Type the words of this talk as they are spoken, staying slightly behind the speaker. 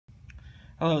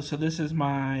Hello, so this is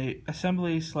my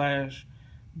assembly slash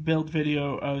build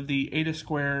video of the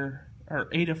Adafruit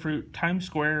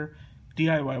Timesquare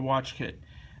DIY watch kit.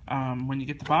 When you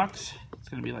get the box, it's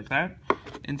going to be like that.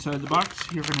 Inside the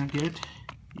box, you're going to get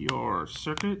your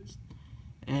circuits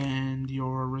and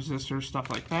your resistors,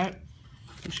 stuff like that.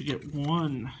 You should get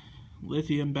one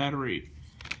lithium battery.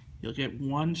 You'll get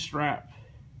one strap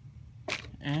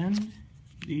and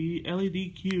the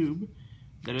LED cube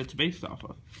that it's based off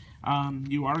of.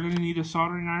 You are going to need a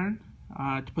soldering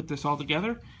iron to put this all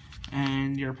together,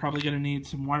 and you're probably going to need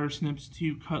some wire snips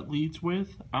to cut leads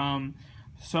with.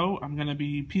 So I'm going to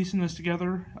be piecing this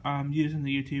together using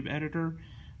the YouTube editor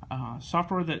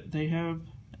software that they have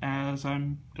as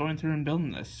I'm going through and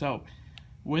building this. So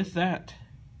with that,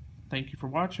 thank you for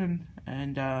watching,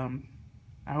 and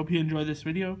I hope you enjoy this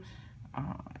video.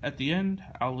 At the end,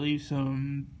 I'll leave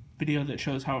some video that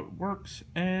shows how it works,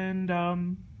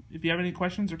 and if you have any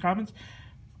questions or comments,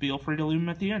 feel free to leave them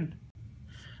at the end.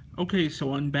 Okay, so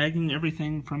unbagging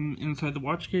everything from inside the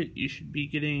watch kit, you should be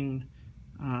getting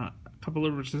a couple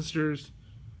of resistors,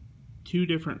 2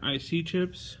 different IC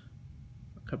chips,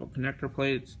 a couple connector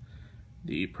plates,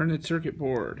 the printed circuit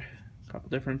board, a couple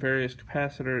different various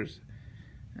capacitors,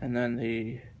 and then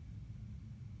the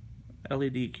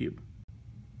LED cube.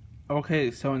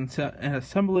 Okay, so in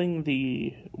assembling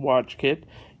the watch kit,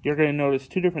 you're going to notice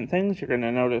 2 different things. You're going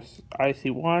to notice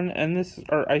IC1 and this,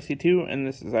 or IC2, and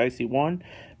this is IC1.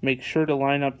 Make sure to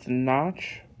line up the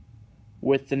notch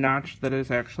with the notch that is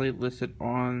actually listed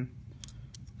on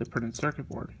the printed circuit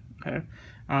board. Okay,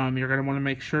 you're going to want to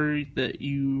make sure that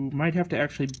you might have to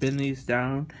actually bend these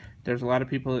down. There's a lot of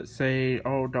people that say,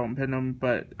 "Oh, don't bend them,"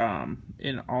 but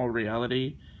in all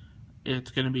reality, it's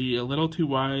going to be a little too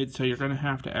wide, so you're going to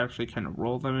have to actually kind of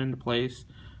roll them into place.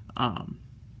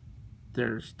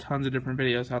 There's tons of different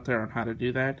videos out there on how to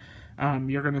do that.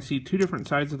 You're going to see 2 different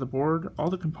sides of the board. All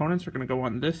the components are going to go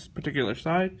on this particular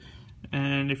side,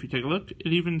 and if you take a look,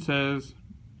 it even says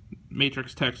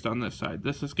matrix text on this side.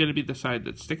 This is going to be the side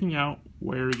that's sticking out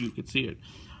where you can see it.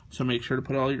 So make sure to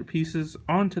put all your pieces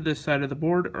onto this side of the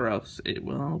board, or else it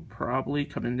will probably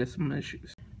come into some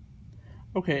issues.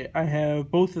 Okay, I have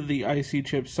both of the IC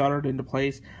chips soldered into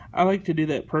place. I like to do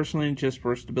that personally just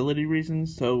for stability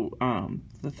reasons. So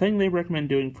the thing they recommend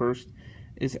doing first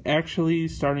is actually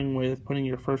starting with putting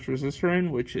your first resistor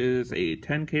in, which is a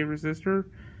 10K resistor,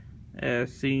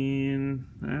 as seen.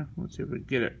 Let's see if we can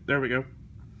get it. There we go.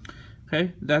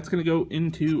 Okay, that's going to go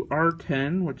into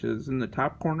R10, which is in the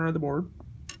top corner of the board.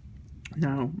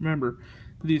 Now, remember,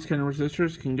 these kind of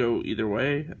resistors can go either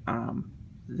way.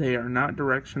 They are not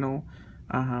directional.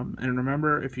 And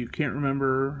remember, if you can't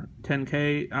remember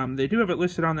 10K, they do have it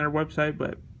listed on their website,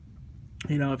 but,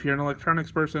 you know, if you're an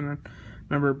electronics person,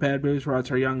 remember, bad booze rots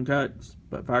our young guts,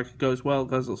 but vodka goes well,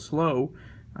 guzzles slow,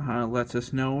 lets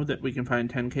us know that we can find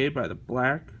 10K by the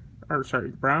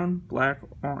brown, black,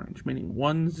 orange, meaning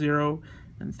 1 0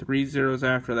 and 3 zeros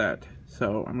after that.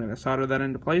 So I'm going to solder that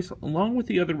into place, along with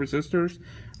the other resistors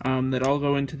that all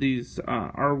go into these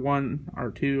R1,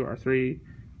 R2, R3,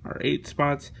 R8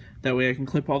 spots. That way I can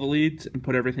clip all the leads and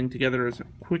put everything together as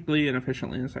quickly and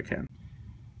efficiently as I can.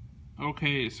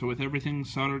 Okay, so with everything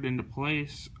soldered into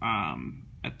place,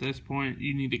 at this point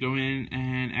you need to go in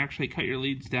and actually cut your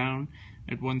leads down.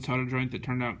 I had one solder joint that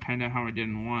turned out kind of how I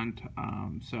didn't want,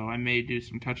 so I may do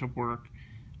some touch-up work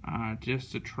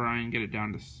just to try and get it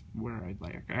down to where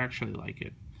I actually like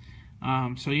it.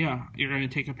 So yeah, you're going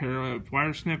to take a pair of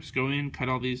wire snips, go in, cut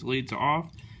all these leads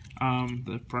off.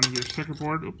 The front of your circuit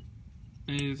board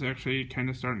is actually kind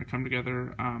of starting to come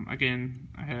together. Again,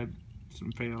 I had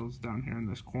some fails down here in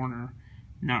this corner.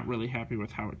 Not really happy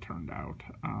with how it turned out.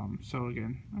 So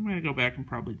again, I'm going to go back and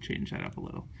probably change that up a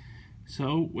little.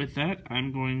 So with that,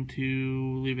 I'm going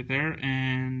to leave it there,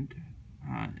 and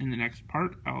in the next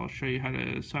part, I'll show you how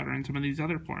to solder in some of these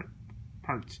other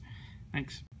parts.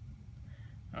 Thanks.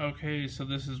 Okay, so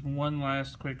this is one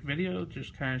last quick video,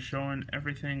 just kind of showing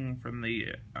everything from the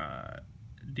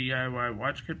DIY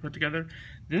watch kit put together.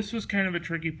 This was kind of a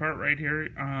tricky part right here.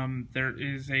 There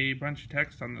is a bunch of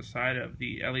text on the side of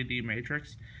the LED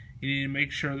matrix. You need to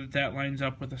make sure that that lines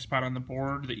up with a spot on the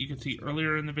board that you can see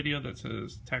earlier in the video that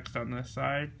says text on this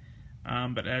side.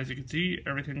 But as you can see,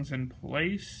 everything's in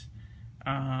place.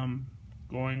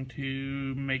 Going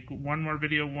to make one more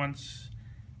video once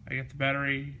I get the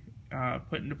battery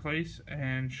put into place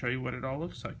and show you what it all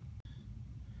looks like.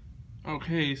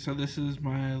 Okay, so this is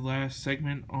my last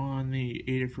segment on the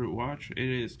Adafruit watch. It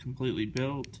is completely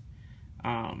built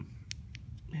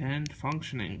and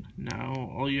functioning. Now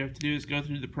all you have to do is go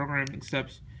through the programming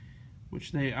steps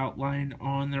which they outline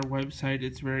on their website.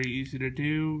 It's very easy to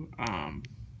do.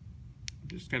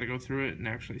 Just got to go through it and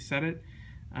actually set it.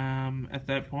 At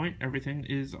that point, everything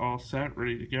is all set,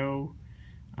 ready to go.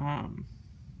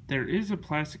 There is a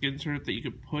plastic insert that you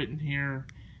could put in here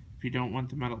if you don't want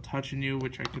the metal touching you,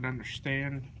 which I can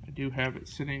understand. I do have it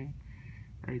sitting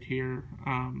right here.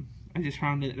 I just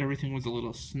found that everything was a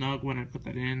little snug when I put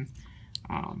that in,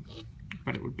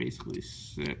 but it would basically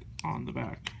sit on the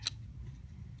back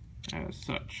as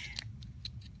such.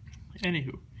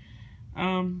 Anywho,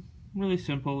 really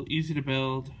simple, easy to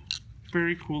build,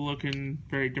 very cool looking,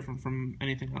 very different from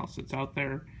anything else that's out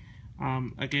there.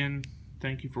 Again,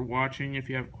 thank you for watching. If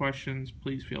you have questions,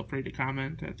 please feel free to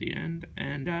comment at the end,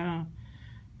 and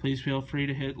please feel free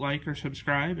to hit like or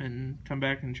subscribe and come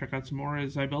back and check out some more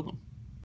as I build them.